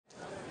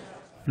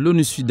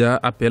L'ONU Sida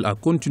appelle à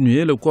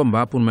continuer le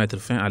combat pour mettre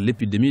fin à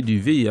l'épidémie du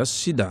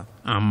VIH-Sida.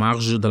 En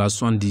marge de la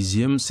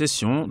 70e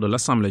session de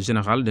l'Assemblée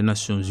générale des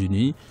Nations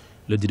unies,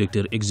 le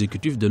directeur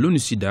exécutif de l'ONU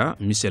Sida,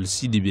 Michel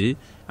Sidibé,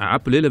 a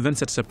appelé le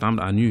 27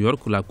 septembre à New York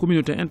la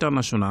communauté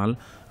internationale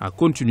à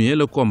continuer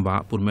le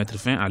combat pour mettre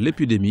fin à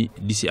l'épidémie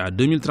d'ici à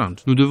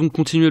 2030. Nous devons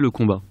continuer le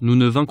combat. Nous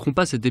ne vaincrons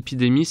pas cette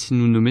épidémie si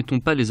nous ne mettons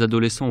pas les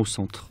adolescents au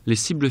centre. Les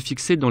cibles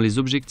fixées dans les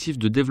objectifs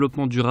de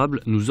développement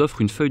durable nous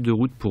offrent une feuille de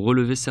route pour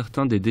relever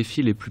certains des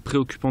défis les plus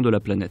préoccupants de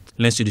la planète.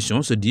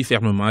 L'institution se dit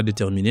fermement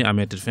déterminée à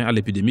mettre fin à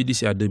l'épidémie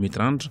d'ici à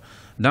 2030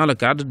 dans le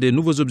cadre des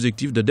nouveaux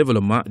objectifs de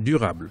développement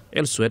durable.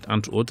 Elle souhaite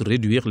entre autres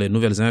réduire les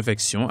nouvelles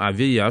infections à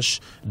VIH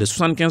de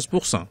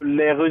 75%.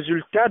 Les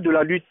résultats de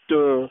la lutte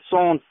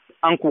sont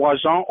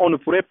encourageants. On ne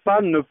pourrait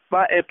pas ne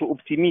pas être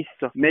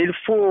optimiste, mais il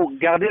faut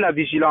garder la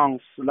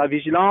vigilance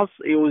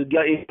et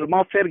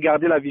également faire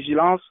garder la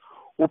vigilance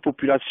aux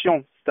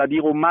populations,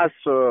 c'est-à-dire aux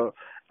masses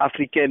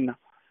africaines.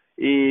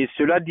 Et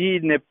cela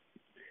dit,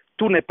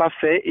 tout n'est pas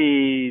fait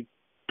et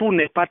tout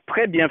n'est pas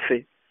très bien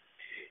fait.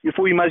 Il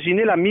faut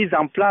imaginer la mise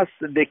en place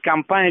des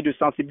campagnes de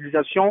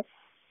sensibilisation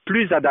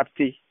plus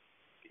adaptées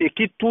et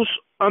qui touchent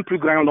un plus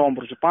grand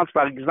nombre. Je pense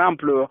par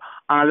exemple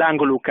en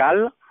langue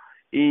locale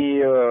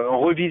et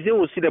reviser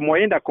aussi les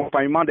moyens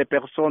d'accompagnement des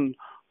personnes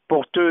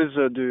porteuses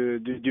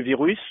du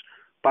virus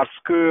parce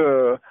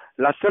que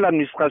la seule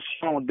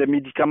administration des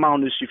médicaments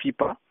ne suffit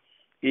pas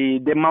et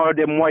des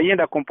moyens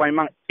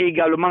d'accompagnement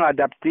également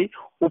adaptés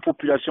aux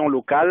populations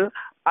locales,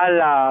 à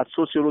la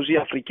sociologie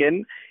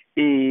africaine.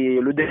 Et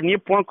le dernier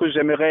point que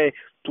j'aimerais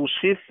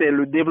toucher, c'est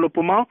le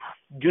développement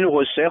d'une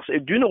recherche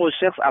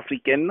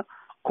africaine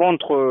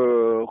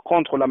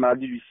contre la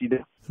maladie du sida.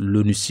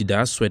 L'ONU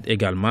Sida souhaite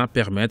également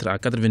permettre à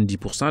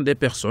 90% des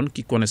personnes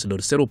qui connaissent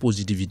leur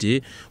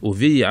séropositivité au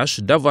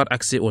VIH d'avoir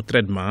accès au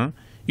traitement,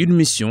 une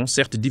mission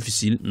certes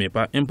difficile mais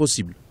pas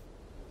impossible.